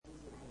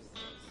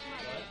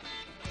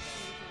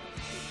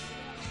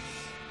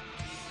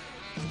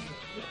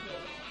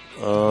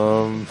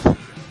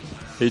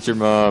Hate your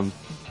mom.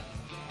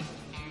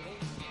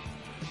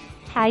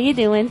 How you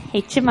doing?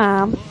 Hate your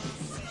mom.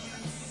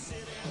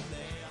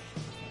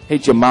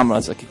 Hate your mama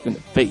as I kick you in the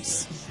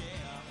face.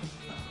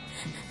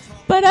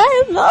 But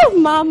I love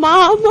my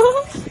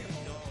mama.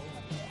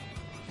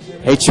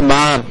 Hate your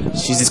mom.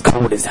 She's as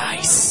cold as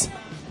ice.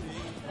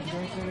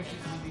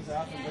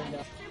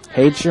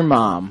 Hate your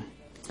mom.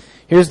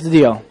 Here's the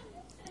deal.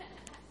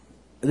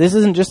 This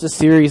isn't just a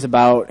series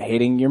about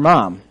hating your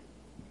mom.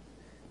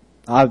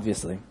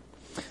 Obviously.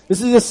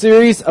 This is a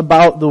series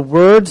about the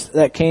words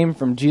that came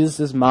from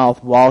Jesus'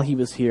 mouth while he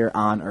was here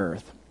on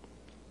earth.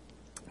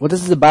 What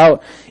this is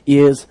about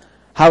is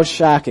how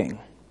shocking,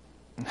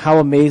 how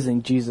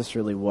amazing Jesus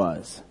really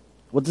was.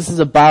 What this is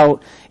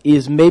about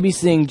is maybe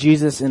seeing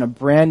Jesus in a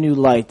brand new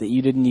light that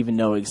you didn't even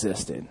know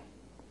existed.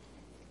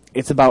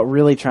 It's about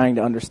really trying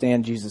to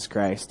understand Jesus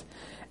Christ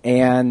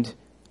and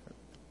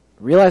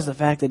realize the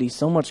fact that he's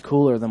so much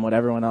cooler than what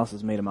everyone else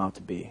has made him out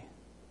to be.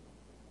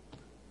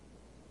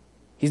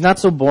 He's not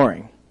so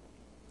boring.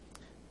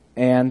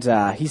 And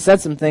he said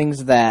some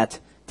things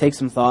that take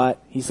some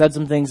thought. He said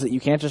some things that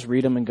you can't just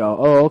read them and go,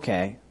 oh,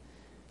 okay.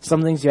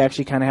 Some things you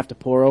actually kind of have to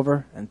pore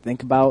over and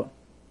think about,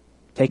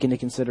 take into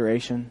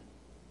consideration,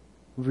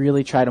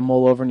 really try to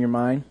mull over in your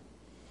mind.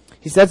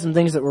 He said some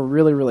things that were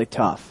really, really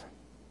tough.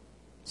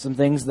 Some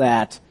things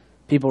that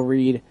people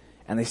read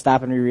and they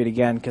stop and reread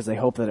again because they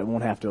hope that it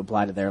won't have to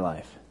apply to their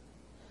life.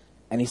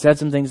 And he said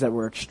some things that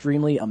were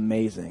extremely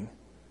amazing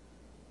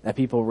that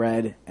people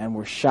read and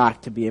were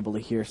shocked to be able to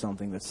hear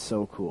something that's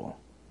so cool.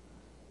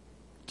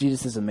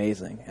 Jesus is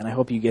amazing, and I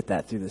hope you get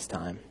that through this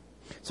time.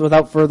 So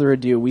without further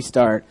ado, we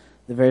start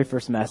the very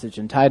first message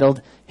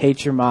entitled,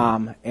 Hate Your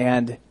Mom.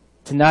 And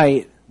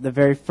tonight, the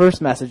very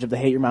first message of the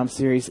Hate Your Mom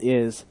series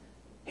is,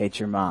 Hate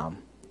Your Mom.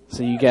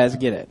 So you guys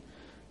get it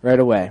right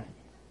away.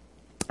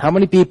 How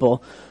many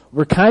people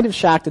were kind of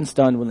shocked and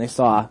stunned when they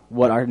saw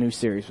what our new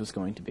series was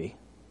going to be?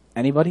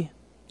 Anybody?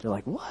 They're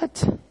like,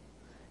 what?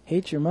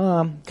 Hate your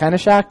mom. Kind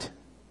of shocked?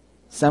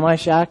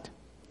 Semi-shocked?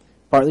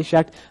 Partly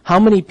shocked? How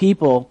many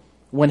people,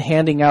 when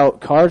handing out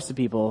cards to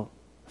people,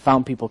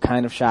 found people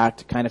kind of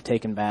shocked, kind of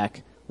taken back,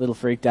 a little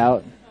freaked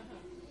out?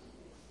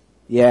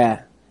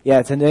 Yeah.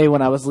 Today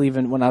when I was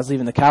leaving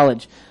the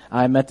college,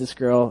 I met this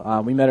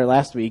girl. We met her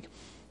last week,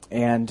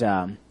 and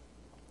I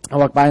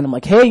walked by and I'm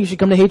like, hey, you should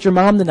come to Hate Your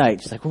Mom tonight.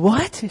 She's like,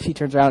 what? She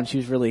turns around and she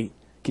was really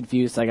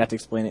confused, so I got to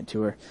explain it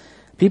to her.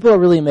 People are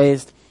really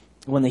amazed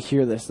when they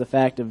hear this, the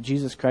fact of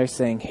Jesus Christ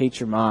saying, hate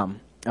your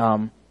mom.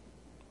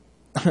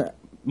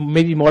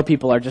 Maybe more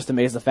people are just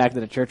amazed the fact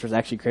that a church was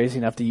actually crazy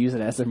enough to use it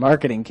as their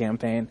marketing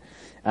campaign.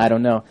 I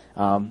don't know.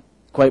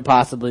 Quite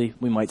possibly,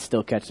 we might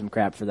still catch some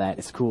crap for that.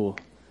 It's cool.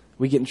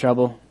 We get in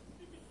trouble.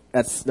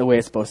 That's the way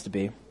it's supposed to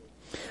be.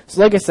 So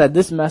like I said,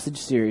 this message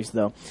series,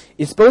 though,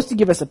 is supposed to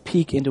give us a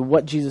peek into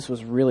what Jesus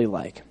was really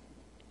like,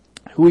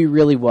 who he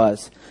really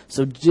was.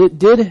 So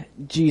did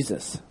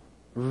Jesus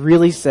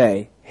really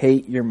say,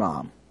 hate your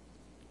mom?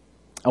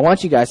 I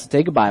want you guys to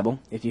take a Bible,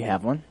 if you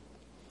have one.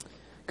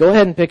 Go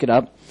ahead and pick it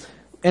up,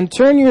 and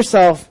turn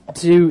yourself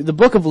to the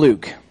book of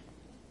Luke.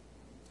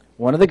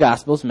 One of the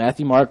Gospels,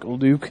 Matthew, Mark,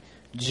 Luke,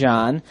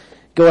 John.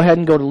 Go ahead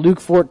and go to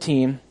Luke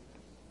 14,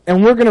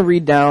 and we're going to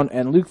read down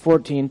at Luke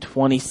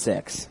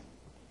 14:26.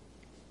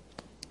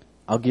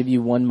 I'll give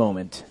you one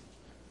moment.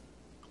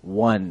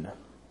 One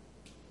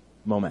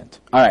moment.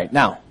 All right,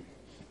 now.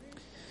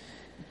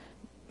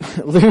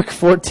 Luke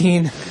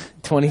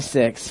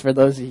 14:26, for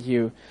those of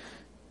you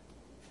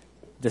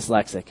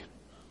dyslexic.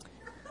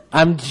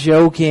 I'm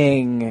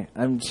joking.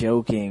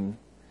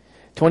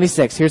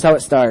 26, here's how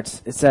it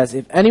starts. It says,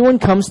 if anyone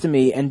comes to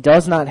me and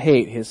does not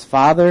hate his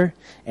father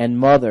and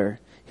mother,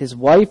 his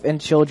wife and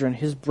children,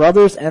 his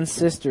brothers and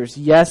sisters,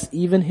 yes,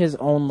 even his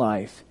own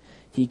life,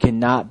 he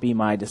cannot be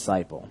my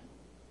disciple.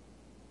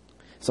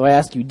 So I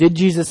ask you, did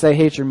Jesus say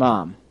hate your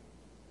mom?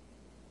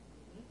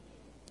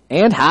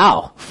 And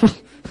how?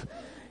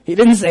 He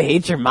didn't say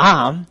hate your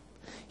mom.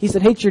 He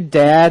said hate your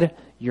dad,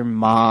 your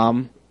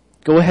mom.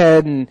 Go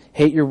ahead and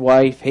hate your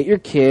wife, hate your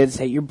kids,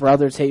 hate your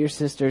brothers, hate your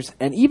sisters,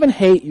 and even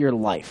hate your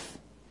life.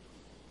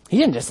 He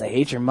didn't just say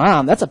hate your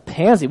mom. That's a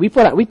pansy. We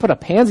put a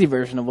pansy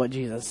version of what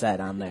Jesus said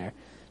on there.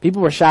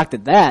 People were shocked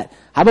at that.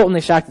 How about when they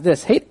shocked at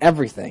this? Hate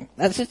everything.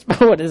 That's just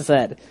what it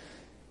said.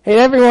 Hate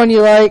everyone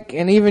you like,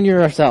 and even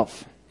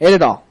yourself. Hate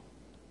it all.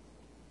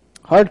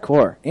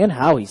 Hardcore. And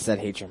how he said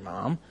hate your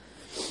mom.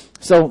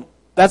 So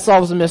that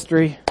solves the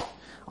mystery.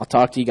 I'll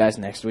talk to you guys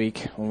next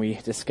week when we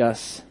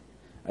discuss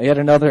yet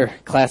another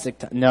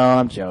classic. No,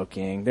 I'm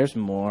joking. There's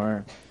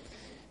more.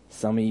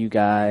 Some of you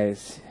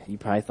guys, you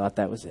probably thought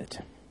that was it.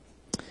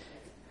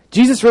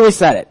 Jesus really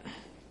said it.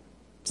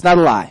 It's not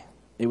a lie.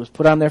 It was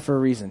put on there for a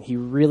reason. He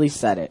really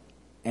said it.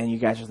 And you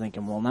guys are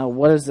thinking, well, now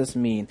what does this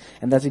mean?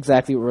 And that's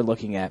exactly what we're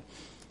looking at.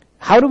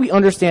 How do we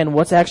understand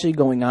what's actually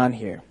going on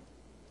here?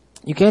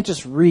 You can't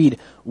just read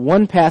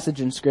one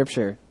passage in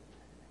Scripture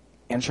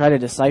and try to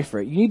decipher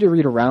it. You need to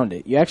read around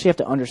it. You actually have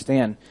to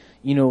understand,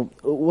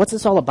 What's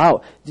this all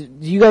about? Do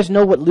you guys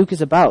know what Luke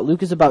is about?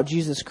 Luke is about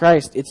Jesus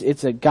Christ.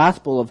 It's a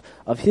gospel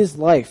of his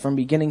life from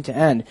beginning to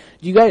end.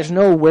 Do you guys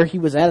know where he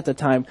was at the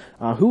time?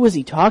 Who was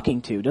he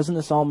talking to? Doesn't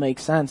this all make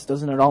sense?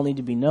 Doesn't it all need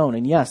to be known?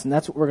 And yes, and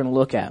that's what we're going to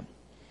look at.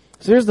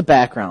 So here's the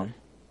background.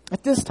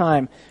 At this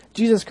time,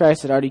 Jesus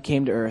Christ had already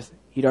came to earth.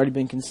 He'd already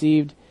been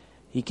conceived.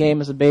 He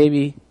came as a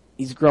baby.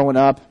 He's growing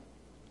up.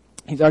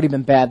 He's already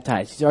been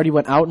baptized. He's already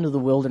went out into the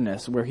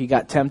wilderness where he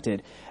got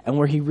tempted and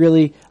where he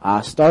really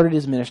started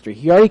his ministry.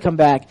 He already come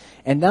back,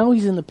 and now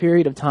he's in the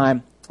period of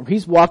time where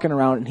he's walking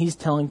around and he's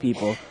telling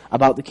people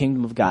about the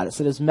kingdom of God. It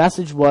said his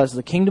message was,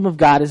 the kingdom of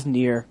God is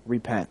near,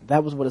 repent.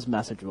 That was what his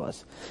message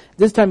was.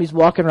 This time he's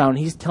walking around and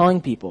he's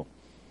telling people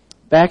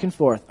back and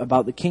forth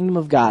about the kingdom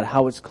of God,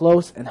 how it's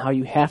close and how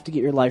you have to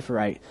get your life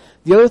right.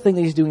 The other thing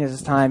that he's doing at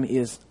this time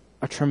is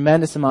a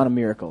tremendous amount of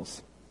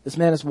miracles. This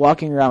man is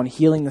walking around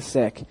healing the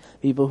sick,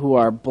 people who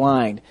are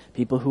blind,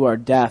 people who are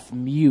deaf,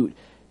 mute,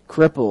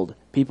 crippled,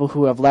 people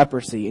who have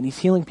leprosy, and he's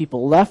healing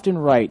people left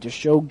and right to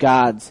show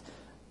God's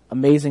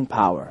amazing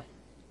power.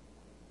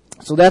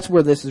 So that's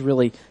where this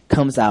really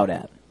comes out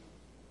at.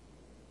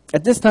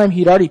 At this time,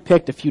 he'd already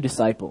picked a few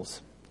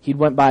disciples. He'd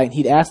went by and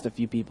he'd asked a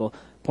few people,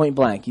 point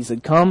blank. He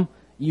said, come,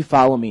 you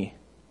follow me.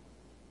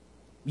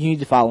 You need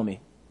to follow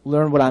me.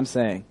 Learn what I'm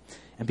saying.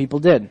 And people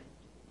did.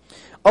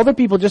 Other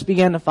people just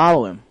began to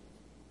follow him.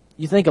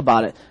 You think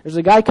about it. There's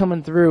a guy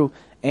coming through,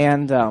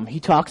 and he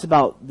talks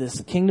about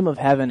this kingdom of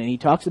heaven, and he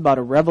talks about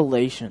a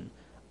revelation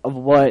of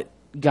what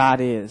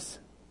God is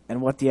and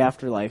what the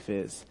afterlife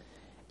is.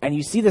 And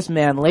you see this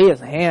man lay his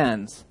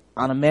hands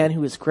on a man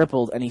who is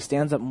crippled, and he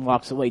stands up and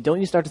walks away.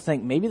 Don't you start to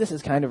think, maybe this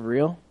is kind of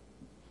real?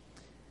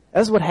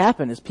 That's what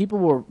happened, is people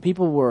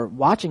were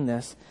watching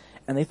this,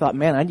 and they thought,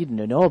 man, I need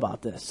to know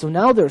about this. So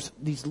now there's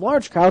these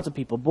large crowds of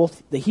people,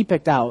 both that he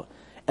picked out,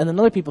 and then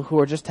other people who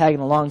are just tagging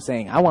along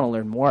saying, I want to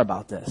learn more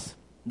about this.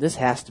 This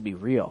has to be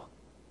real.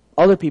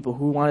 Other people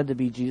who wanted to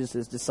be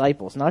Jesus'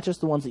 disciples, not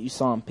just the ones that you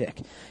saw him pick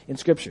in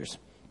scriptures.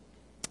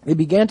 They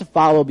began to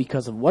follow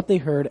because of what they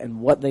heard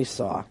and what they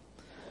saw.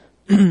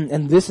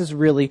 And this is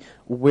really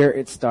where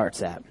it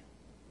starts at.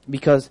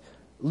 Because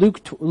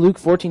Luke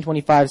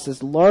 14:25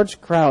 says,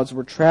 large crowds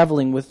were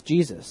traveling with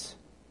Jesus.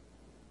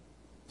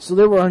 So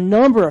there were a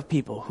number of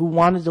people who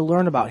wanted to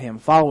learn about him,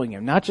 following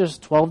him, not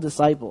just 12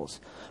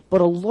 disciples,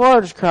 but a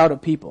large crowd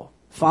of people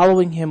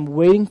following him,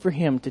 waiting for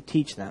him to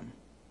teach them.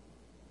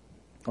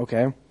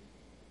 Okay?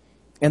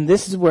 And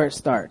this is where it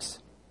starts.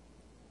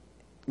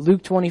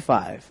 Luke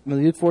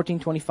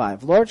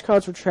 14:25. Large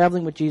crowds were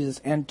traveling with Jesus,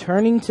 and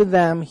turning to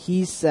them,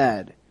 he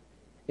said,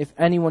 if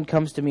anyone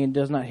comes to me and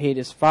does not hate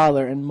his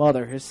father and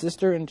mother, his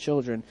sister and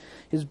children,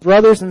 his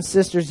brothers and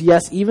sisters,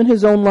 yes, even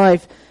his own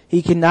life,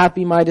 he cannot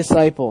be my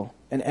disciple.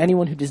 And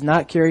anyone who does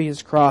not carry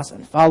his cross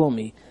and follow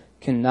me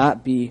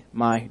cannot be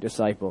my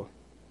disciple.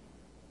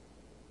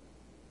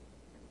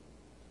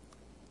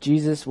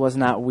 Jesus was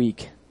not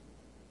weak.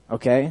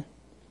 Okay?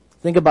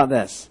 Think about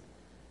this.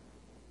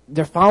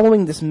 They're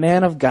following this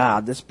man of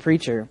God, this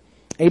preacher.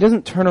 And he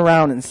doesn't turn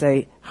around and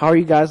say, how are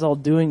you guys all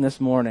doing this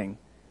morning?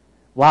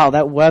 Wow,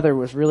 that weather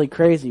was really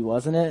crazy,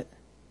 wasn't it?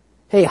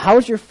 Hey,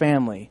 how's your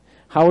family?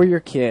 How are your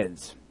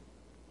kids?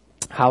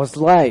 How's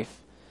life?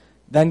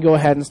 Then go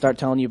ahead and start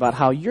telling you about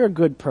how you're a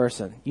good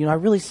person. I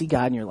really see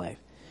God in your life.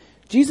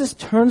 Jesus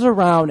turns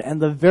around,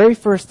 and the very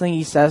first thing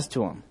he says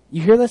to him,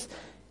 you hear this?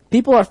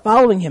 People are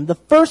following him. The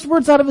first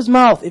words out of his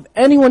mouth, if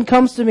anyone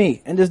comes to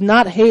me and does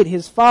not hate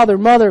his father,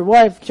 mother,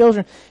 wife,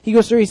 children, he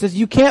goes through, he says,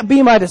 you can't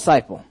be my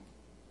disciple.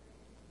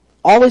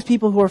 All these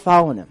people who are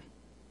following him.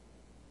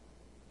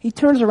 He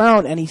turns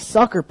around and he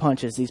sucker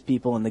punches these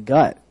people in the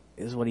gut,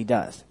 is what he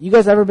does. You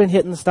guys ever been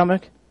hit in the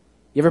stomach?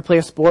 You ever play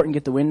a sport and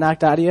get the wind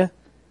knocked out of you?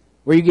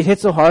 Where you get hit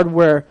so hard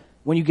where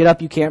when you get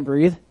up you can't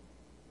breathe?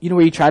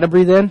 Where you try to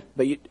breathe in,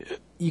 but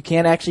you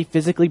can't actually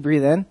physically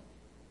breathe in?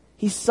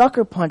 He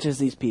sucker punches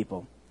these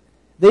people.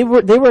 They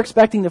were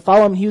expecting to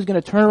follow him. He was going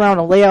to turn around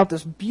and lay out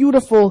this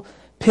beautiful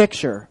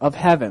picture of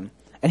heaven.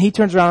 And he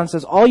turns around and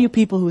says, all you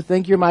people who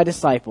think you're my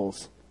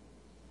disciples,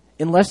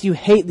 unless you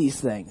hate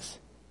these things,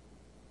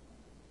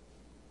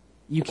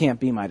 you can't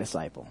be my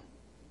disciple.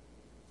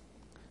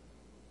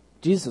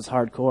 Jesus is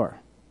hardcore.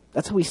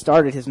 That's how he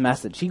started his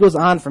message. He goes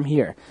on from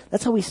here.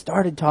 That's how he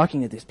started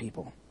talking to these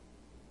people.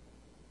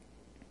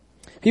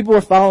 People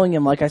were following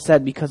him, like I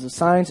said, because of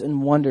signs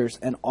and wonders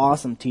and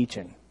awesome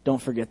teaching.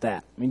 Don't forget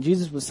that.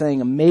 Jesus was saying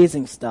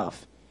amazing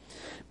stuff.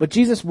 But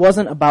Jesus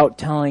wasn't about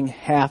telling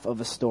half of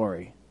a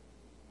story.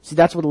 See,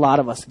 that's what a lot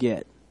of us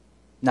get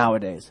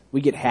nowadays. We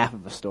get half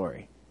of a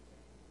story.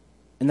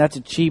 And that's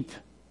a cheap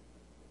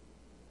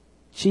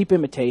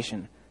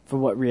imitation for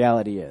what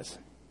reality is.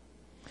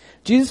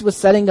 Jesus was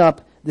setting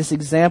up this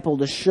example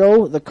to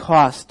show the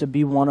cost to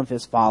be one of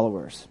his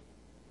followers.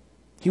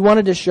 He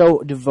wanted to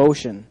show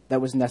devotion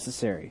that was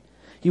necessary.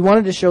 He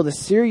wanted to show the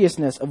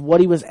seriousness of what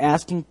he was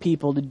asking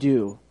people to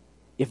do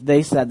if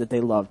they said that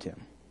they loved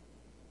him.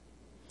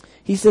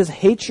 He says,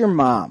 hate your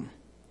mom.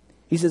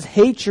 He says,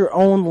 hate your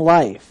own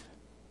life.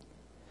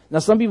 Now,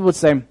 some people would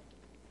say,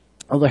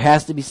 Oh, there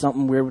has to be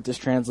something weird with this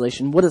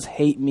translation. What does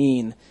hate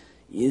mean?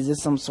 Is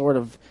this some sort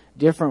of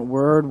different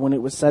word when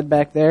it was said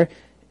back there?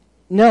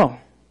 No.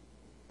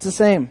 It's the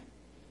same.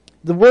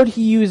 The word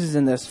he uses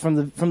in this, from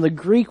the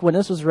Greek when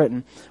this was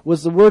written,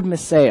 was the word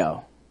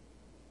miseo.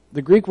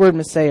 The Greek word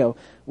miseo,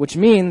 which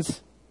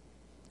means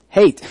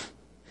hate.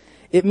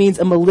 It means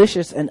a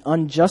malicious and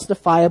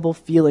unjustifiable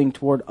feeling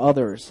toward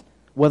others,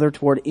 whether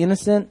toward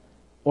innocent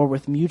or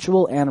with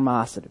mutual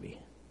animosity.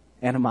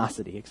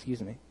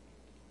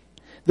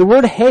 The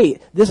word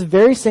hate, this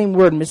very same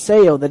word,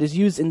 miseo, that is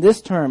used in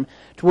this term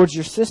towards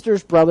your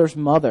sister's brother's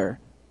mother,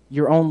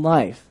 your own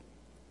life,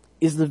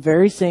 is the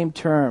very same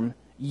term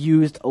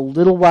used a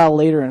little while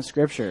later in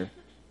Scripture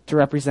to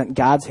represent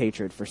God's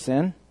hatred for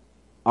sin,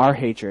 our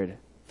hatred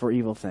for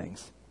evil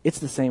things. It's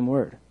the same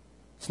word.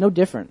 It's no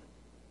different.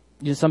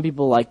 Some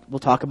people will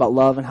talk about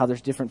love and how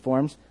there's different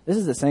forms. This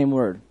is the same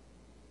word.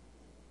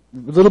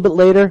 A little bit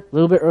later, a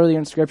little bit earlier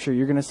in Scripture,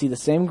 you're going to see the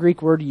same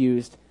Greek word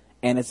used,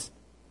 and it's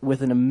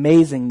with an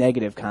amazing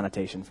negative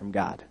connotation from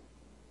God.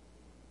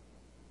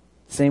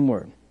 Same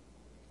word.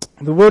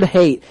 The word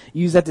hate,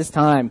 used at this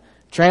time,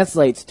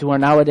 translates to our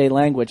nowadays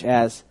language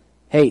as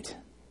hate.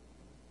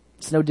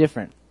 It's no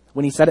different.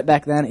 When he said it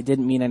back then, it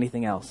didn't mean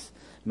anything else.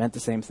 It meant the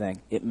same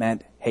thing. It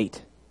meant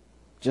hate.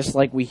 Just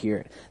like we hear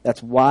it.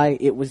 That's why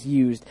it was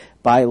used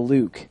by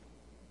Luke.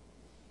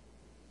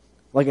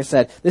 Like I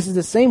said, this is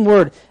the same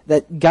word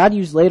that God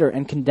used later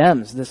and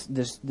condemns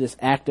this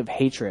act of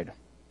hatred.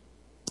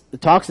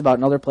 It talks about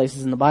in other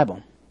places in the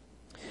Bible.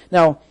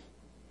 Now,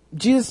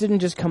 Jesus didn't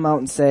just come out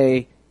and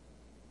say,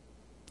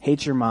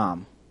 hate your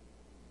mom.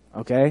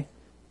 Okay?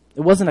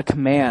 It wasn't a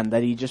command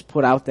that he just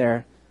put out there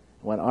and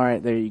went, all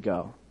right, there you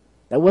go.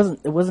 It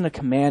wasn't a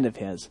command of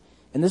his.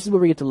 And this is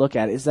where we get to look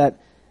at it, is that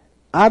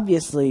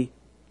obviously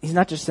he's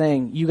not just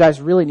saying, you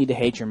guys really need to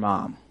hate your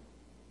mom.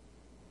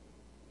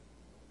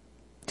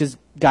 Because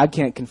God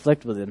can't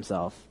conflict with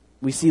himself.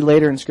 We see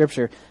later in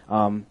Scripture,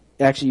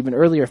 actually even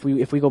earlier,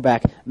 if we go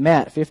back,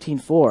 Matt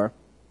 15:4,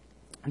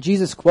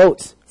 Jesus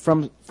quotes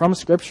from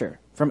Scripture,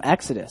 from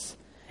Exodus.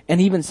 And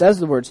he even says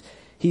the words,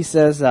 he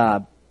says,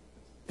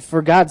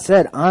 for God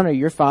said, honor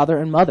your father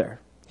and mother.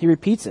 He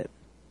repeats it.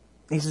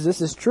 He says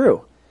this is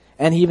true.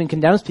 And he even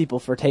condemns people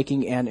for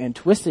taking and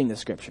twisting the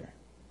Scripture.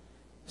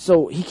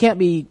 So he can't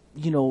be,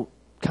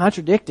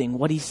 contradicting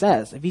what he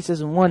says. If he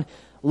says in one,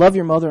 love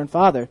your mother and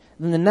father,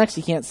 then the next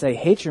he can't say,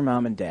 hate your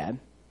mom and dad.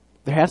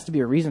 There has to be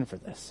a reason for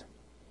this.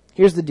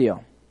 Here's the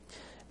deal.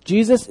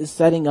 Jesus is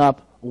setting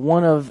up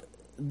one of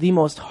the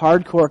most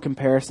hardcore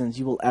comparisons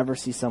you will ever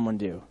see someone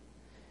do.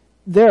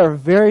 There are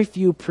very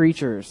few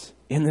preachers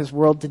in this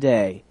world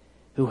today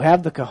who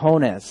have the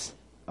cojones,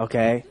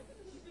 okay,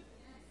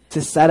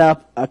 to set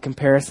up a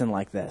comparison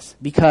like this.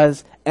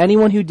 Because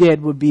anyone who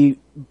did would be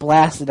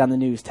blasted on the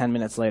news 10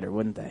 minutes later,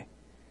 wouldn't they?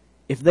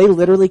 If they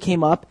literally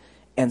came up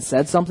and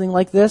said something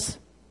like this,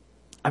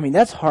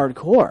 that's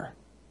hardcore.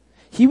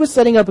 He was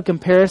setting up a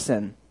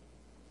comparison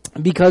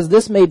because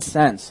this made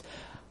sense.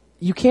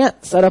 You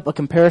can't set up a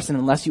comparison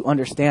unless you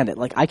understand it.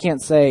 Like, I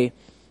can't say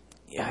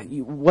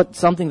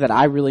something that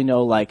I really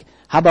know, like,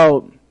 how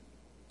about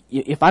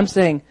if I'm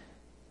saying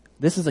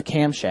this is a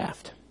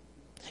camshaft.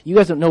 You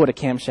guys don't know what a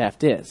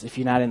camshaft is if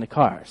you're not into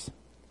cars.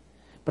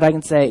 But I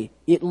can say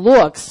it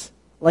looks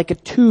like a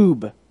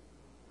tube.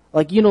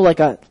 Like,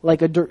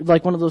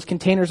 like one of those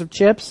containers of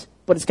chips,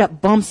 but it's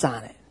got bumps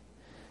on it.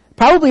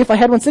 Probably if I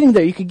had one sitting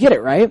there, you could get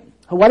it, right?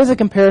 Why does a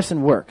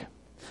comparison work?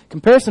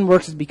 Comparison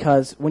works is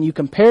because when you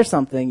compare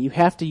something, you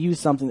have to use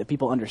something that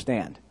people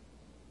understand.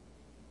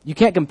 You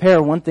can't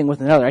compare one thing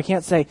with another. I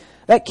can't say,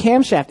 that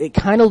camshaft, it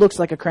kind of looks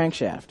like a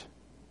crankshaft,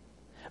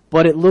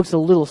 but it looks a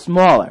little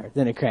smaller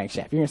than a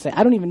crankshaft. You're going to say,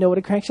 I don't even know what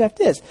a crankshaft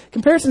is.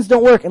 Comparisons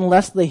don't work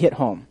unless they hit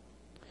home.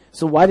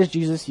 So why does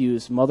Jesus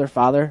use mother,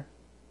 father,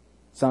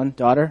 son,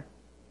 daughter,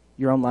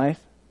 your own life?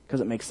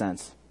 Because it makes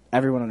sense.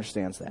 Everyone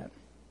understands that.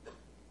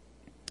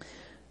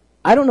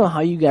 I don't know how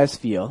you guys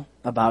feel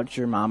about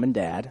your mom and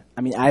dad.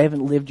 I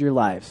haven't lived your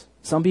lives.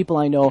 Some people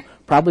I know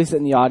probably sit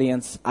in the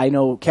audience. I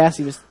know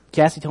Cassie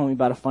told me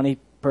about a funny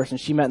person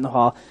she met in the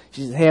hall.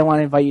 She says, hey, I want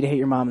to invite you to hate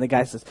your mom. And the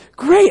guy says,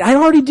 great, I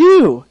already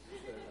do.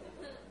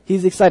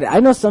 He's excited.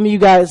 I know some of you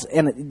guys,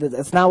 and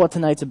that's not what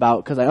tonight's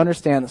about, because I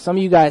understand that some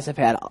of you guys have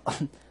had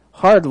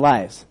hard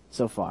lives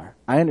so far.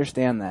 I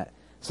understand that.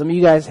 Some of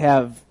you guys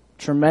have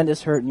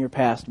tremendous hurt in your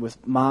past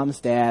with moms,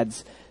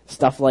 dads,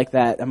 stuff like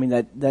that.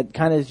 That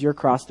kind of is your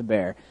cross to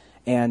bear.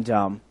 And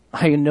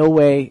I in no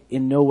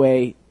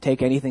way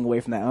take anything away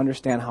from that. I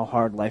understand how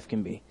hard life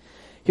can be.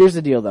 Here's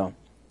the deal, though,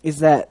 is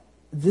that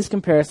this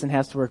comparison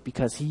has to work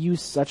because he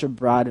used such a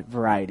broad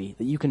variety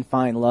that you can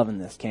find love in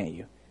this, can't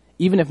you?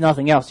 Even if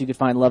nothing else, you could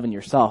find love in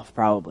yourself,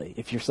 probably,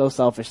 if you're so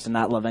selfish to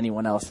not love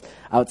anyone else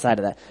outside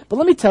of that. But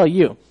let me tell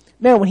you,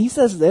 man, when he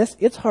says this,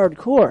 it's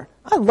hardcore.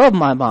 I love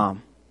my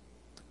mom.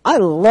 I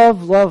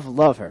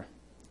love her.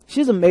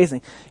 She's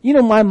amazing.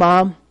 My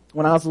mom,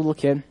 when I was a little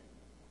kid,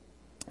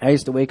 I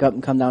used to wake up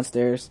and come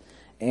downstairs,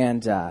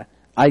 and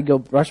I'd go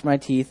brush my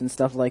teeth and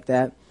stuff like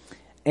that.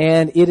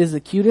 And it is the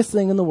cutest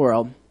thing in the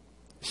world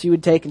she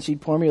would take and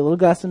she'd pour me a little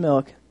glass of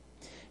milk.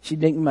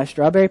 She'd make me my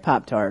strawberry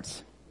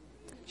Pop-Tarts.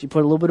 She'd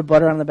put a little bit of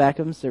butter on the back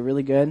of them, so they're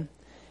really good.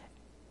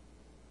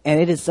 And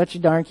it is such a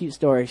darn cute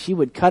story. She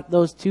would cut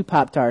those 2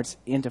 Pop-Tarts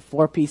into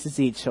 4 pieces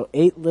each, so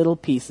 8 little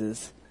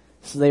pieces.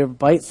 So they were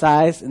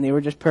bite-sized, and they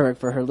were just perfect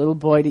for her little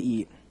boy to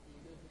eat.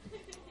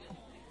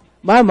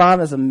 My mom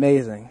is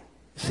amazing.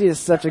 She is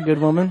such a good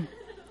woman.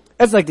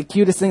 That's like the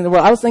cutest thing in the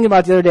world. I was thinking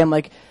about it the other day. I'm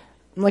like,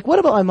 what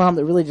about my mom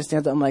that really just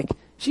stands out? I'm like,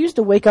 she used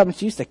to wake up and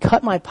she used to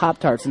cut my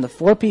Pop-Tarts into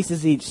 4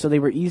 pieces each so they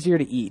were easier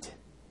to eat.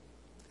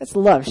 That's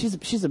love.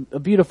 She's a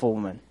beautiful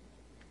woman.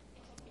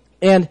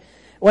 And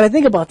when I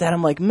think about that,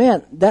 I'm like,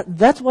 man,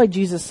 that's why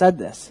Jesus said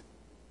this,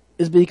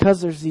 is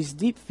because there's these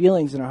deep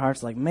feelings in our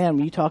hearts. Like, man,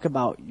 when you talk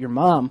about your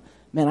mom,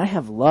 man, I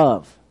have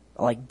love,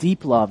 like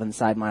deep love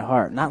inside my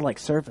heart, not like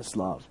surface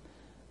love,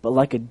 but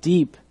like a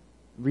deep,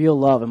 real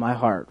love in my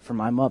heart for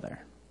my mother.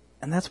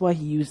 And that's why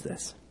he used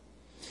this.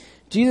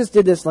 Jesus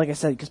did this, like I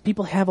said, because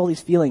people have all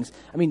these feelings.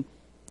 I mean,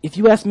 if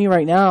you ask me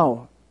right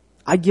now,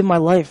 I'd give my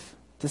life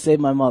to save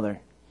my mother,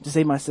 to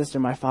save my sister,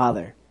 my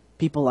father,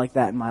 people like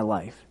that in my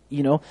life.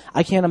 You know,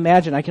 I can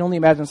only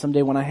imagine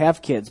someday when I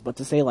have kids, but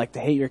to say like to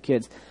hate your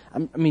kids,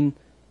 I mean,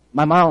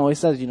 my mom always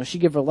says, you know, she'd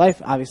give her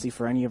life obviously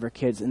for any of her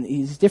kids, and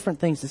these different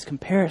things, this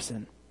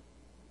comparison.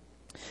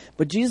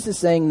 But Jesus is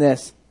saying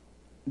this,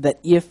 that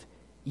if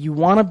you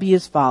want to be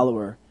his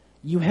follower,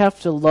 you have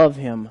to love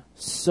him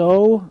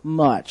so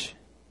much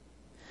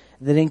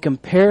that in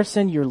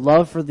comparison, your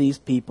love for these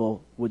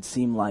people would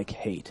seem like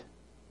hate.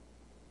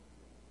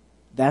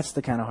 That's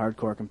the kind of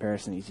hardcore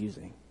comparison he's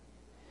using.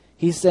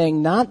 He's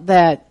saying not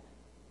that,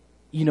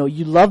 you know,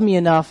 you love me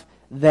enough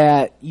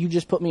that you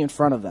just put me in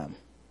front of them.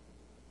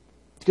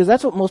 Because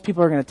that's what most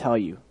people are going to tell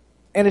you.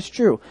 And it's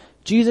true.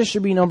 Jesus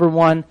should be number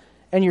one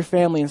and your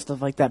family and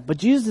stuff like that. But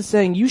Jesus is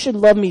saying you should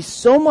love me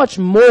so much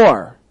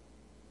more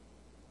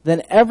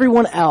than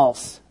everyone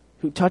else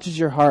who touches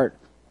your heart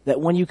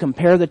that when you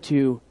compare the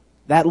two,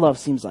 that love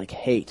seems like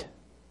hate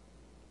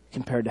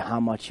compared to how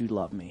much you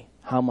love me,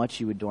 how much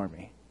you adore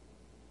me.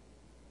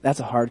 That's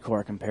a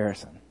hardcore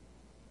comparison.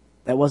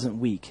 That wasn't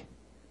weak.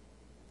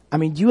 I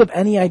mean, do you have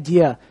any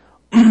idea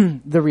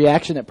the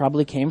reaction that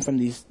probably came from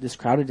this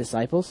crowd of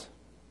disciples?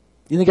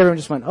 You think everyone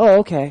just went, oh,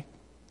 okay,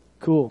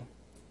 cool.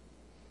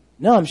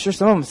 No, I'm sure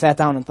some of them sat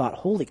down and thought,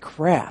 holy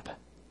crap,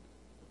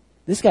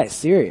 this guy's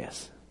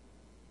serious.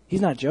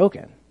 He's not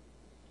joking.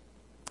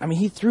 I mean,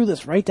 he threw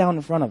this right down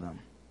in front of them.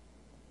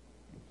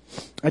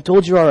 I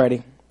told you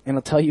already, and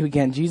I'll tell you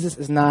again, Jesus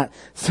is not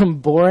some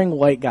boring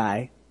white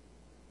guy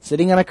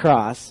sitting on a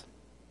cross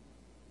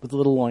with a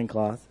little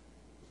loincloth.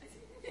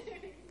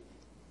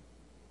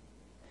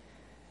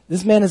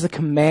 This man is a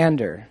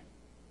commander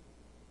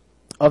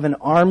of an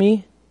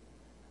army,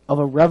 of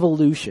a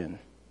revolution.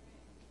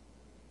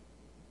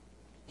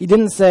 He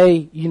didn't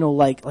say, you know,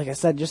 like I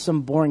said, just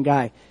some boring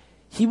guy.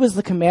 He was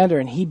the commander,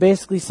 and he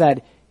basically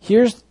said,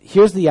 here's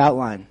the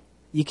outline.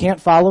 You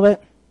can't follow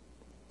it.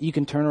 You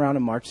can turn around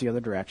and march the other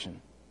direction.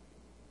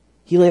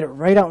 He laid it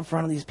right out in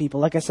front of these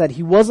people. Like I said,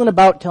 he wasn't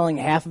about telling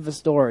half of a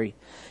story.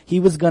 He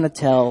was going to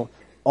tell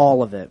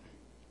all of it.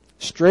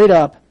 Straight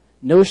up,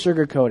 no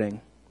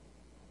sugarcoating.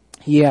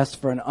 He asked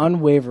for an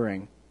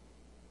unwavering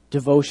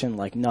devotion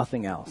like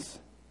nothing else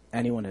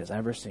anyone has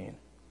ever seen.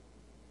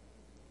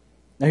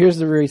 Now here's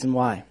the reason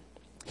why.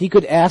 He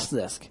could ask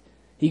this.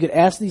 He could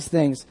ask these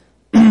things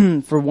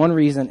for one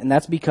reason, and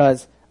that's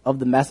because of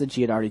the message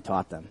he had already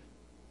taught them.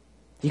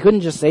 He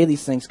couldn't just say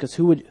these things because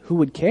who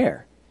would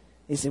care?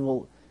 He'd say,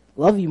 well,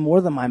 love you more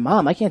than my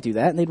mom. I can't do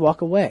that. And they'd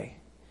walk away.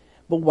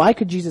 But why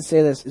could Jesus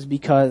say this is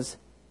because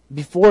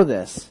before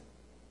this,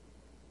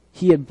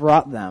 he had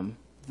brought them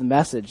the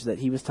message that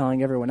he was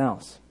telling everyone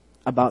else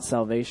about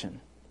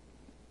salvation.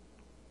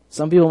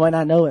 Some people might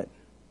not know it.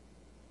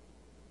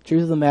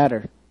 Truth of the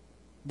matter,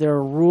 there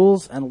are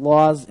rules and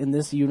laws in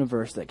this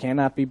universe that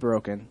cannot be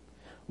broken.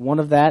 One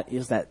of that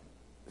is that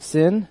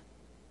sin,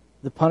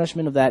 the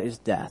punishment of that is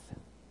death.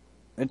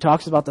 It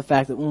talks about the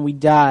fact that when we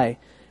die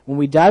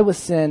with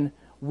sin,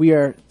 we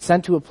are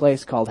sent to a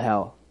place called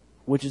hell,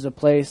 which is a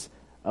place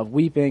of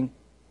weeping,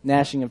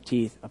 gnashing of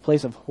teeth, a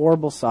place of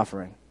horrible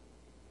suffering.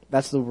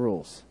 That's the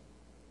rules.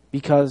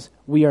 Because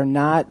we are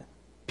not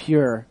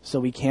pure, so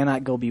we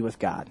cannot go be with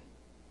God.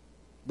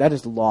 That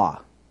is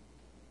law.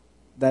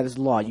 That is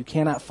law. You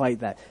cannot fight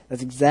that.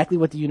 That's exactly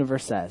what the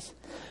universe says.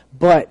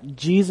 But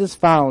Jesus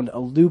found a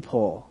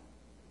loophole,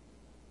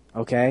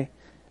 okay,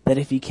 that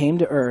if he came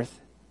to earth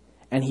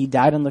and he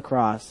died on the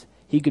cross,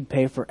 he could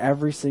pay for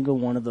every single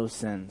one of those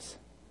sins.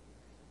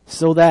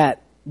 So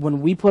that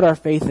when we put our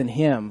faith in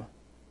him,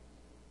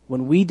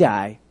 when we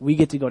die, we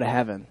get to go to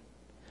heaven.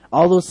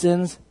 All those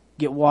sins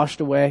get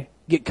washed away,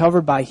 get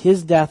covered by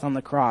his death on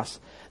the cross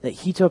that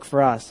he took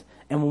for us.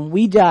 And when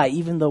we die,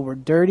 even though we're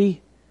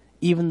dirty,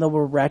 even though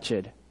we're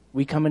wretched,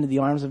 we come into the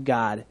arms of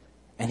God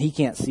and he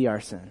can't see our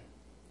sin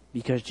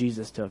because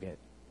Jesus took it.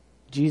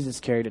 Jesus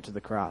carried it to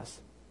the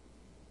cross.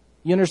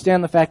 You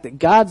understand the fact that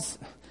God's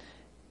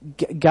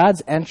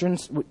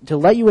entrance to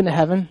let you into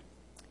heaven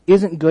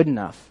isn't good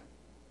enough.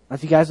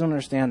 If you guys don't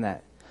understand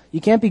that,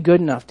 You can't be good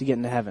enough to get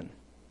into heaven.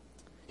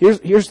 Here's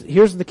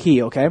the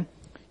key, okay?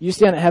 You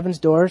stand at heaven's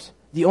doors.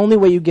 The only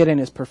way you get in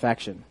is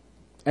perfection.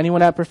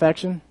 Anyone have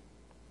perfection?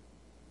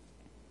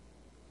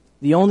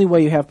 The only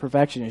way you have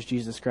perfection is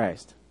Jesus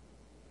Christ.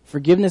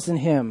 Forgiveness in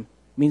Him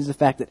means the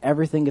fact that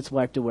everything gets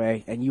wiped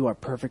away and you are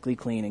perfectly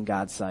clean in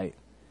God's sight.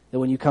 That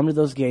when you come to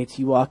those gates,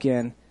 you walk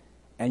in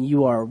and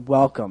you are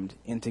welcomed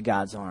into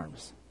God's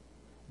arms.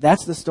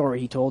 That's the story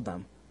He told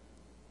them.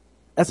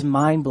 That's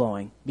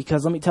mind-blowing,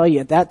 because let me tell you,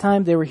 at that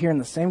time they were hearing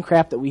the same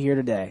crap that we hear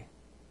today.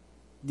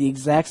 The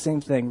exact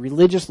same thing.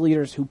 Religious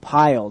leaders who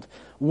piled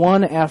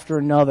one after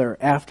another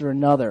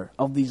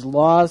of these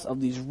laws, of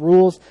these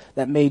rules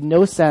that made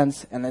no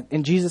sense,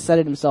 and Jesus said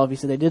it Himself. He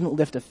said they didn't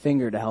lift a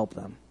finger to help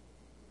them.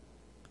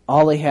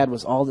 All they had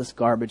was all this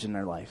garbage in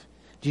their life.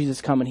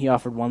 Jesus come and He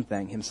offered one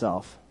thing,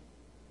 Himself.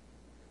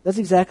 That's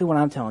exactly what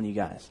I'm telling you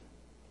guys.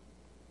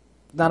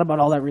 It's not about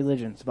all that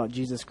religion. It's about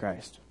Jesus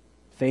Christ.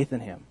 Faith in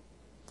Him.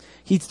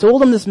 He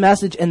told them this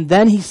message, and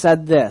then He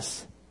said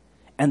this.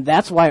 And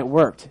that's why it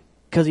worked.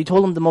 Because He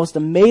told them the most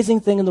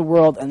amazing thing in the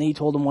world, and then He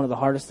told them one of the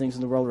hardest things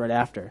in the world right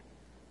after.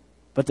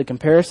 But the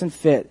comparison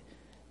fit,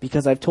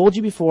 because I've told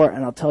you before,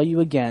 and I'll tell you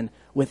again,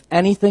 with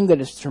anything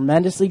that is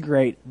tremendously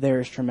great, there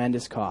is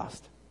tremendous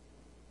cost.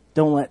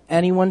 Don't let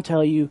anyone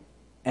tell you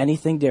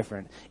anything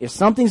different. If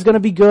something's going to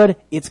be good,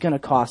 it's going to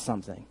cost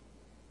something.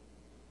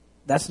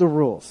 That's the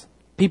rules.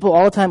 People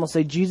all the time will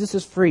say, Jesus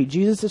is free,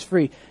 Jesus is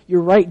free.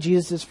 You're right,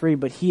 Jesus is free,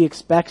 but He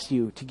expects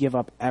you to give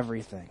up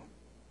everything.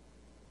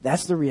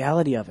 That's the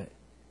reality of it.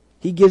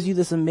 He gives you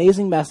this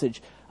amazing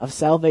message of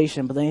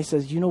salvation, but then He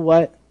says, you know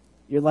what?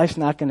 Your life's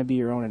not going to be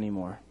your own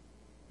anymore.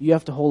 You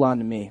have to hold on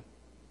to me,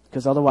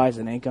 because otherwise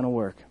it ain't going to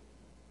work.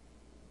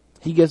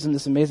 He gives them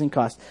this amazing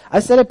cost. I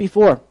said it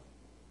before.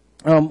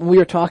 We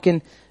were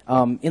talking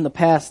in the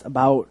past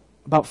about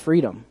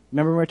freedom.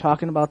 Remember we were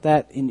talking about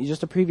that in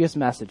just a previous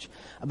message,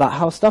 about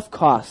how stuff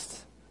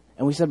costs.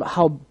 And we said about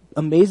how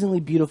amazingly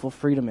beautiful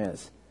freedom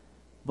is,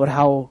 but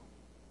how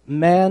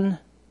men,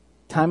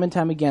 time and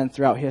time again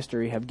throughout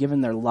history, have given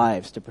their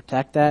lives to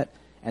protect that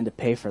and to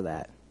pay for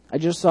that. I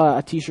just saw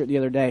a T-shirt the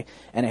other day,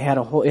 and it had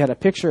a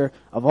picture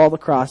of all the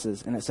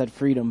crosses, and it said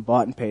freedom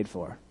bought and paid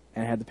for.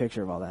 And it had the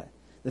picture of all that.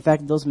 The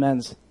fact that those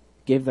men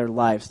gave their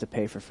lives to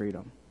pay for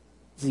freedom.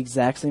 It's the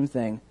exact same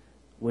thing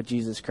with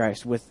Jesus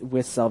Christ,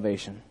 with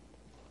salvation.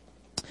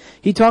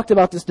 He talked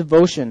about this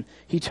devotion.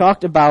 He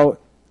talked about,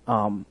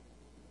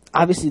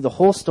 obviously, the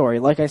whole story,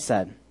 like I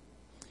said.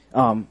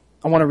 I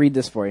want to read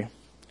this for you.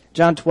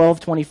 John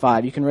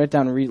 12:25. You can write it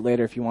down and read it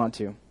later if you want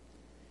to.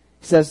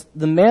 He says,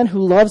 the man who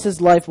loves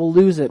his life will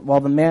lose it, while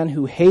the man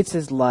who hates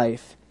his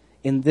life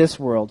in this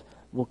world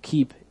will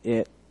keep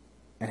it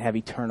and have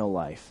eternal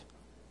life.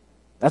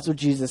 That's what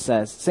Jesus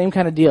says. Same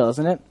kind of deal,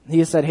 isn't it? He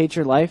has said, hate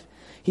your life.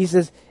 He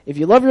says, if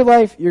you love your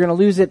life, you're going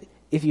to lose it.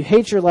 If you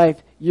hate your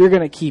life, you're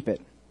going to keep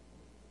it.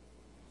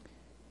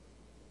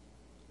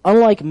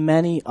 Unlike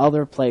many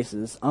other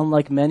places,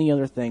 unlike many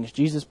other things,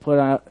 Jesus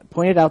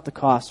pointed out the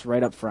costs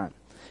right up front.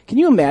 Can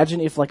you imagine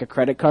if like a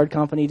credit card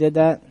company did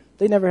that?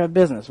 They'd never have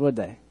business, would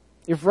they?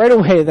 If right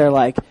away they're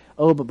like,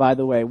 oh, but by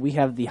the way, we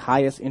have the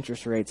highest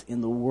interest rates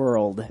in the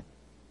world.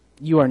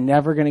 You are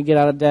never going to get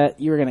out of debt.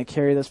 You are going to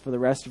carry this for the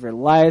rest of your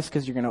lives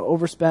because you're going to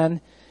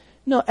overspend.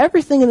 No,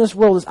 everything in this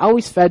world is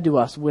always fed to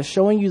us with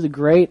showing you the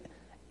great,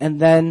 and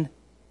then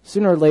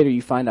sooner or later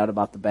you find out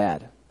about the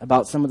bad,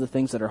 about some of the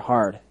things that are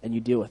hard, and you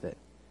deal with it.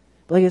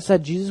 But like I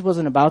said, Jesus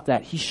wasn't about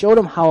that. He showed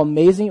them how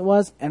amazing it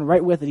was, and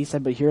right with it he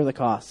said, but here are the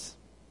costs.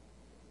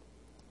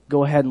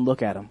 Go ahead and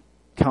look at them.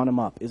 Count them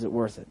up. Is it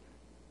worth it?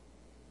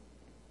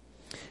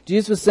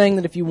 Jesus was saying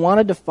that if you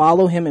wanted to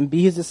follow Him and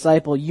be His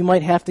disciple, you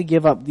might have to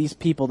give up these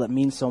people that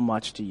mean so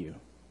much to you.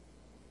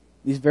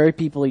 These very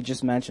people He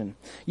just mentioned.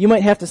 You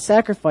might have to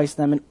sacrifice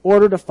them in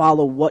order to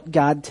follow what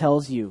God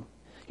tells you.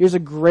 Here's a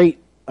great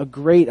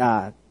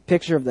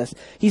picture of this.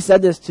 He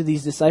said this to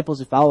these disciples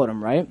who followed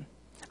Him, right?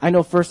 I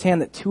know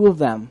firsthand that 2 of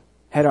them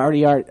had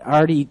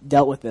already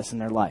dealt with this in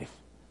their life.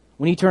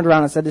 When He turned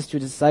around and said this to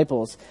His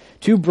disciples,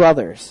 2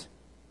 brothers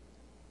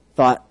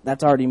thought,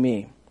 that's already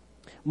me.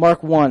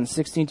 Mark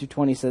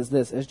 1:16-20 says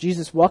this, as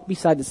Jesus walked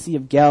beside the Sea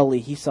of Galilee,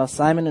 He saw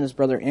Simon and his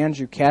brother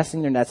Andrew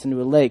casting their nets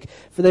into a lake,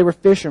 for they were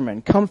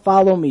fishermen. Come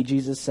follow me,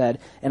 Jesus said,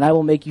 and I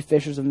will make you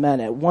fishers of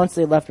men. At once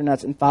they left their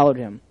nets and followed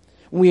Him.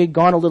 When we had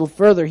gone a little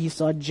further, He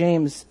saw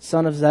James,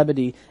 son of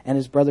Zebedee, and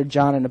his brother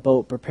John in a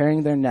boat,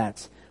 preparing their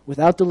nets.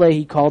 Without delay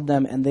He called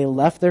them, and they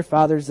left their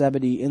father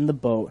Zebedee in the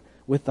boat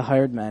with the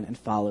hired men and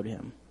followed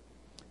Him.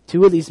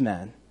 2 of these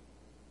men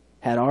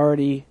had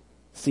already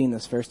seen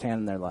this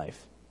firsthand in their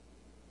life.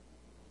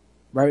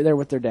 Right there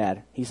with their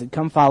dad. He said,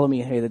 come follow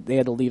me. Hey, they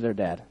had to leave their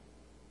dad.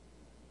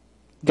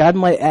 God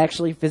might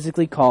actually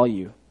physically call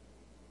you.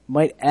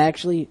 Might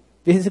actually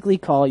physically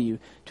call you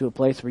to a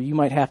place where you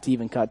might have to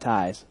even cut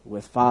ties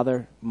with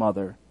father,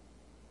 mother,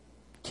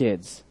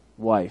 kids,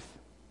 wife.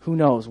 Who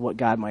knows what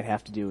God might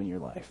have to do in your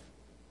life.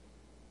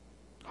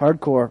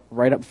 Hardcore,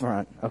 right up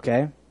front,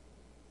 okay?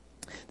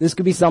 This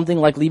could be something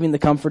like leaving the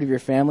comfort of your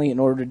family in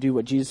order to do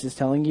what Jesus is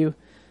telling you.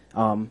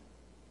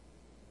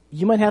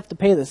 you might have to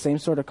pay the same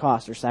sort of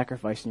cost or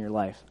sacrifice in your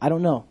life. I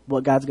don't know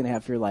what God's going to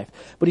have for your life.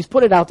 But he's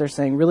put it out there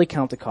saying, really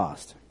count the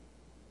cost.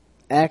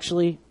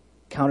 Actually,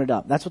 count it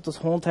up. That's what this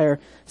whole entire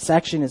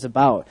section is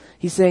about.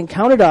 He's saying,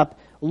 count it up,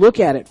 look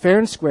at it fair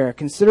and square,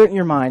 consider it in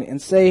your mind,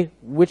 and say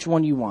which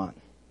one you want.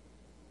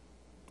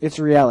 It's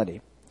a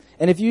reality.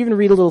 And if you even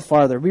read a little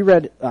farther, we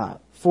read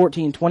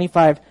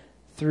 14:25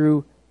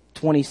 through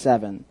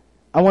 27.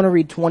 I want to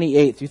read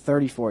 28 through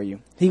 30 for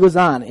you. He goes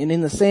on, and in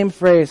the same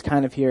phrase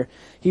kind of here,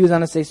 he goes on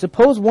to say,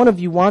 suppose one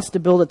of you wants to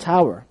build a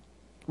tower.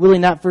 Will he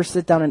not first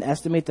sit down and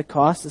estimate the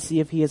cost to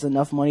see if he has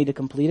enough money to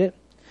complete it?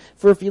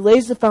 For if he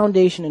lays the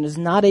foundation and is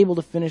not able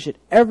to finish it,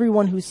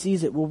 everyone who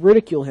sees it will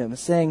ridicule him,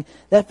 saying,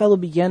 that fellow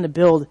began to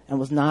build and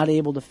was not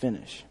able to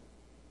finish.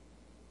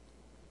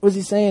 What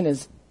he's saying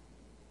is,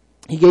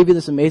 he gave you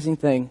this amazing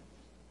thing,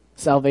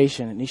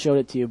 salvation, and he showed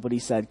it to you, but he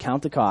said,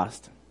 count the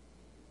cost.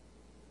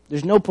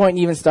 There's no point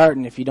in even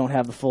starting if you don't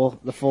have the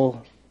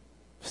full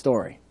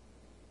story.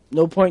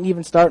 No point in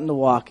even starting the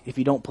walk if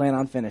you don't plan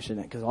on finishing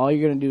it, because all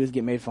you're going to do is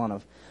get made fun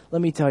of.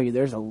 Let me tell you,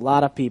 there's a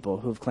lot of people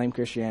who have claimed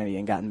Christianity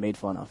and gotten made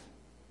fun of.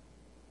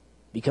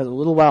 Because a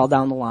little while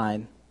down the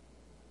line,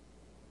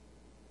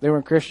 they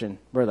weren't Christian,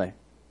 were they?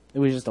 It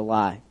was just a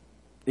lie.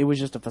 It was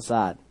just a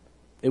facade.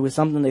 It was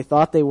something they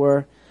thought they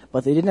were,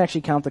 but they didn't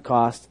actually count the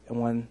cost, and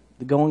when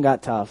the going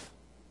got tough,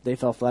 they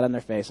fell flat on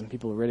their face and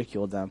people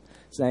ridiculed them,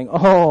 saying,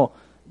 oh,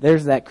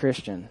 there's that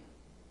Christian.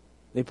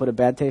 They put a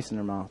bad taste in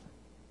their mouth.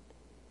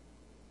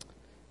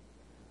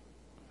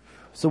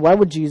 So why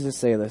would Jesus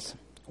say this?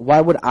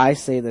 Why would I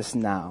say this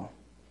now?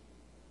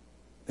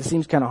 It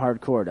seems kind of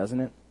hardcore, doesn't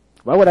it?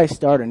 Why would I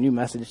start a new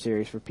message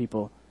series for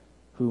people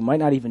who might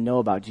not even know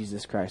about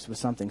Jesus Christ with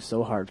something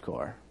so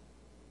hardcore?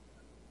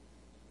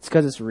 It's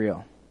because it's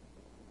real.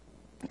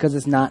 Because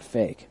it's not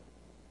fake.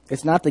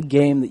 It's not the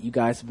game that you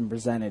guys have been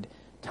presented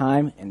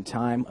time and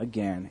time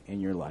again in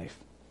your life.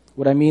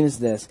 What I mean is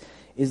this,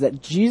 is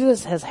that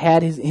Jesus has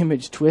had his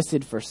image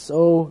twisted for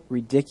so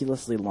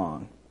ridiculously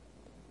long.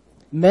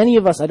 Many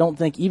of us, I don't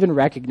think, even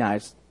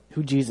recognize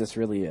who Jesus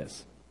really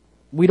is.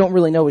 We don't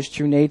really know his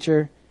true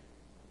nature.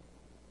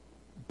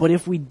 But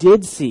if we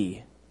did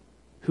see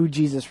who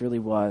Jesus really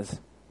was,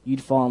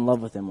 you'd fall in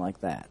love with him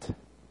like that.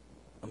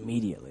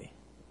 Immediately.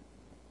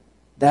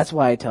 That's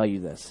why I tell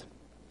you this.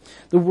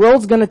 The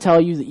world's going to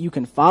tell you that you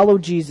can follow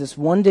Jesus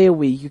one day a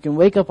week. You can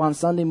wake up on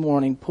Sunday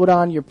morning, put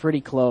on your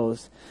pretty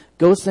clothes,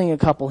 go sing a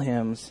couple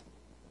hymns,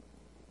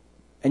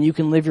 and you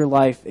can live your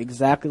life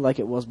exactly like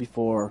it was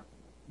before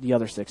the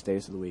other 6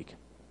 days of the week.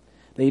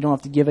 That you don't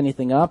have to give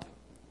anything up,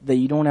 that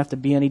you don't have to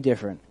be any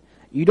different.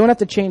 You don't have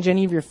to change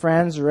any of your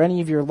friends or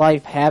any of your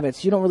life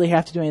habits. You don't really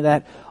have to do any of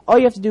that. All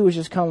you have to do is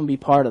just come and be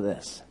part of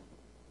this.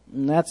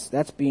 And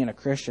that's being a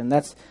Christian.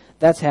 That's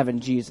having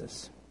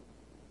Jesus.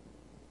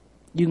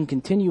 You can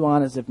continue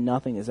on as if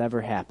nothing has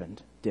ever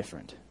happened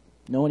different.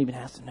 No one even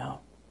has to know.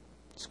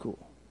 It's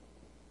cool.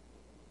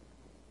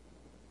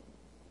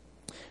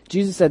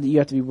 Jesus said that you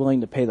have to be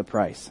willing to pay the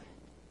price.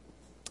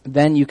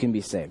 Then you can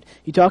be saved.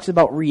 He talks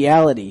about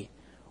reality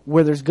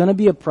where there's going to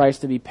be a price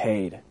to be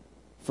paid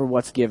for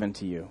what's given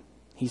to you.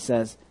 He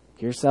says,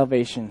 here's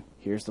salvation,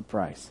 here's the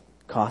price.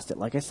 Cost it,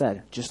 like I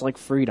said, just like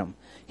freedom.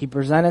 He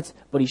presents it,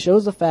 but he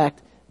shows the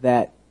fact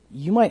that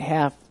you might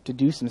have to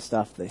do some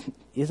stuff that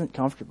isn't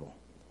comfortable.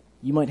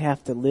 You might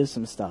have to live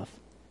some stuff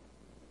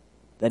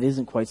that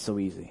isn't quite so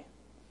easy.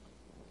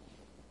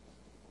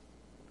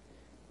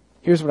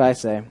 Here's what I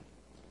say.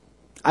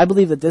 I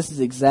believe that this is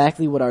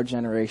exactly what our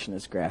generation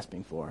is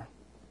grasping for.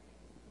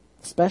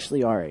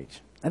 Especially our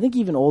age. I think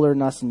even older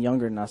than us and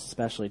younger than us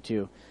especially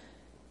too.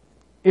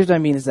 Here's what I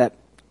mean is that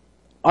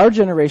our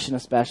generation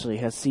especially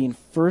has seen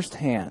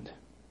firsthand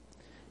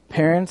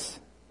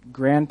parents,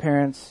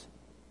 grandparents,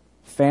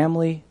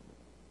 family,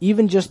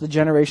 even just the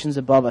generations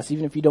above us,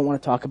 even if you don't want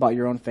to talk about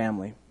your own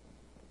family,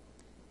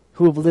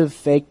 who have lived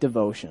fake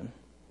devotion,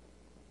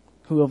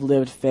 who have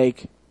lived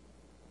fake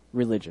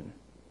religion.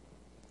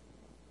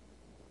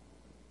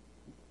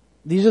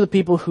 These are the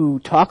people who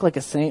talk like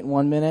a saint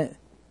one minute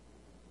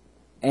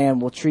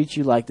and will treat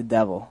you like the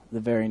devil the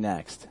very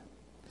next.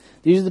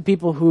 These are the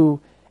people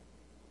who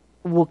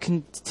will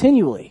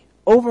continually,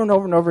 over and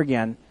over and over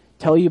again,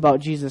 tell you about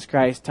Jesus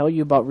Christ, tell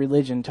you about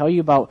religion, tell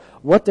you about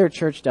what their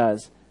church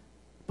does.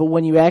 But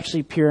when you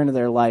actually peer into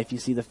their life, you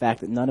see the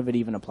fact that none of it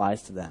even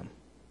applies to them.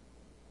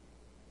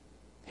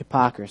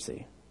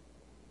 Hypocrisy.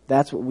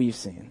 That's what we've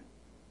seen.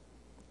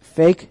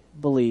 Fake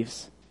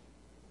beliefs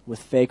with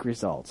fake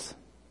results.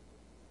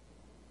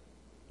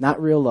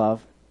 Not real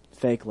love,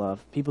 fake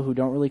love. People who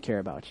don't really care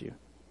about you.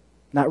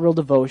 Not real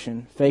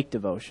devotion, fake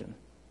devotion.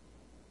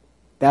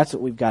 That's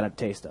what we've got a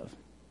taste of.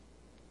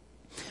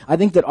 I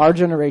think that our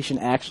generation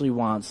actually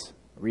wants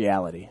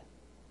reality.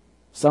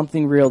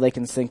 Something real they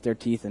can sink their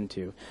teeth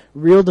into.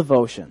 Real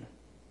devotion.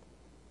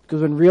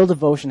 Because when real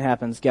devotion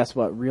happens, guess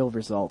what? Real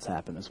results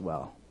happen as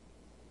well.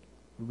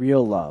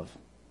 Real love.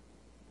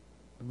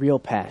 Real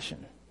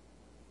passion.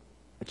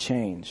 A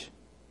change.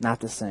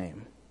 Not the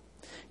same.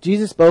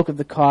 Jesus spoke of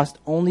the cost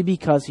only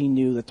because he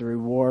knew that the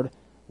reward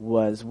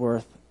was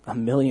worth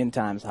 1,000,000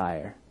 times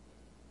higher.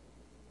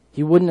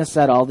 He wouldn't have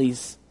said all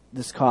this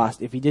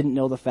cost if he didn't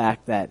know the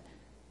fact that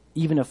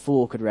even a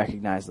fool could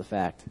recognize the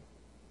fact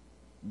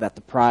that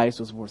the prize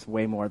was worth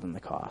way more than the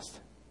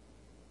cost.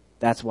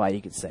 That's why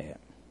he could say it.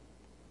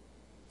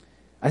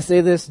 I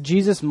say this,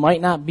 Jesus might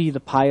not be the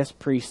pious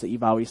priest that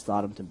you've always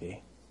thought him to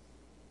be.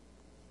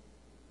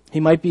 He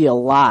might be a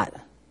lot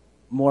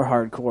more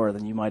hardcore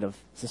than you might have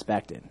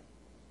suspected.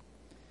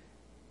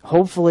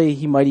 Hopefully,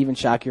 he might even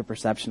shock your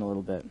perception a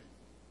little bit.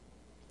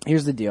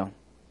 Here's the deal.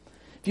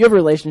 If you have a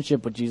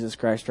relationship with Jesus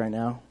Christ right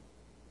now,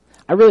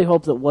 I really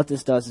hope that what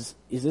this does is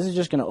this is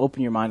just going to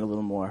open your mind a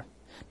little more.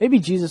 Maybe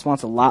Jesus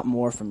wants a lot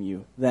more from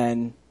you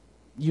than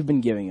you've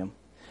been giving him.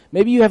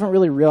 Maybe you haven't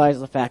really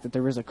realized the fact that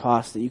there is a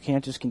cost, that you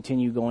can't just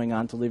continue going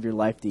on to live your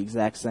life the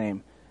exact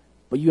same,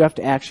 but you have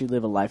to actually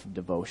live a life of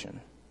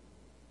devotion.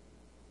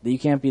 That you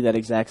can't be that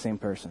exact same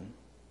person.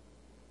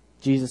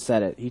 Jesus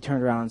said it. He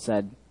turned around and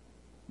said,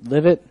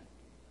 live it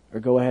or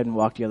go ahead and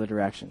walk the other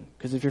direction.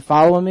 Because if you're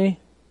following me,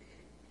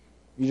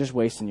 you're just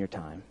wasting your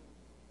time.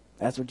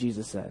 That's what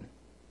Jesus said.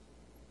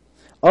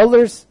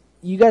 Others,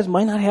 you guys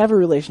might not have a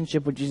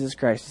relationship with Jesus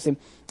Christ. You say,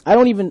 I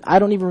don't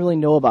even really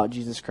know about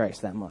Jesus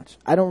Christ that much.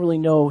 I don't really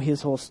know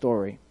his whole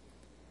story.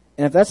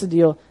 And if that's the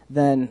deal,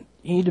 then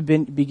you need to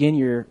begin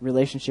your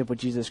relationship with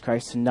Jesus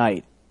Christ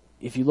tonight.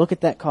 If you look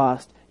at that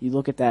cost, you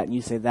look at that and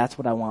you say, that's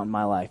what I want in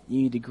my life.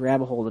 You need to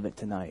grab a hold of it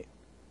tonight.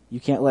 You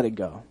can't let it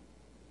go.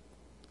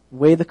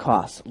 Weigh the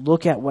cost.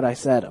 Look at what I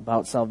said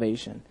about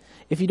salvation.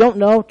 If you don't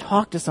know,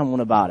 talk to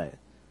someone about it.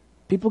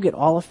 People get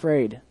all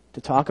afraid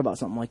to talk about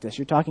something like this.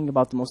 You're talking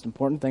about the most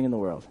important thing in the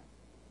world.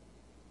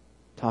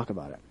 Talk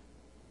about it.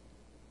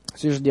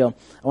 So here's the deal.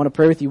 I want to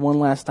pray with you one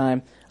last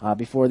time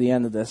before the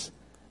end of this.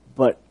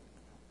 But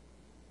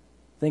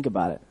think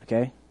about it,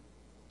 okay?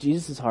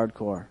 Jesus is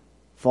hardcore.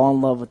 Fall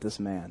in love with this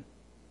man.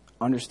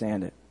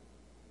 Understand it.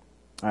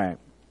 All right.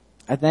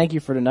 I thank you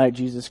for tonight,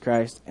 Jesus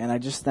Christ. And I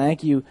just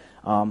thank you,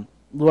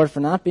 Lord,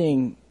 for not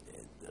being,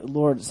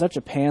 Lord, such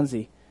a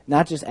pansy.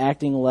 Not just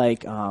acting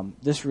like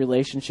this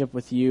relationship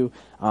with you,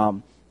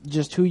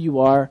 just who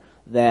you are,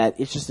 that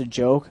it's just a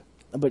joke,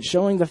 but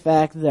showing the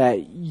fact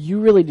that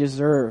you really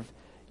deserve,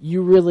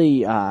 you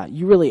really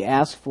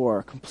ask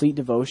for complete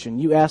devotion.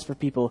 You ask for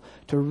people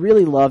to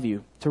really love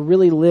you, to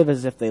really live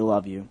as if they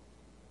love you.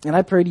 And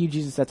I pray to you,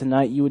 Jesus, that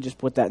tonight you would just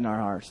put that in our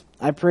hearts.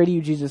 I pray to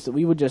you, Jesus, that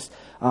we would just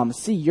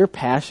see your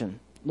passion.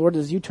 Lord,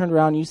 as you turned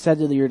around and you said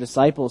to your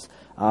disciples,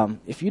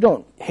 if you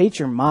don't hate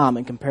your mom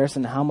in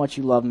comparison to how much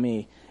you love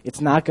me, it's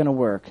not going to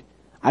work.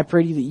 I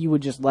pray to you that you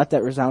would just let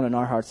that resound in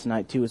our hearts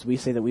tonight, too, as we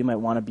say that we might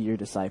want to be your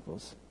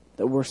disciples,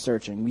 that we're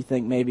searching. We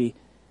think maybe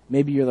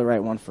you're the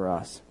right one for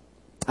us.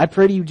 I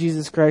pray to you,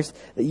 Jesus Christ,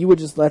 that you would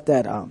just let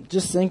that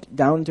just sink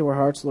down into our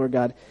hearts, Lord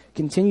God.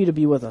 Continue to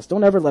be with us.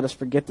 Don't ever let us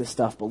forget this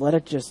stuff, but let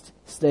it just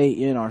stay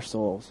in our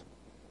souls.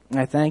 And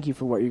I thank you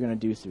for what you're going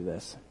to do through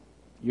this.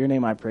 In your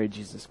name I pray,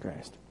 Jesus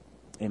Christ.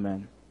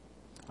 Amen.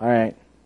 All right.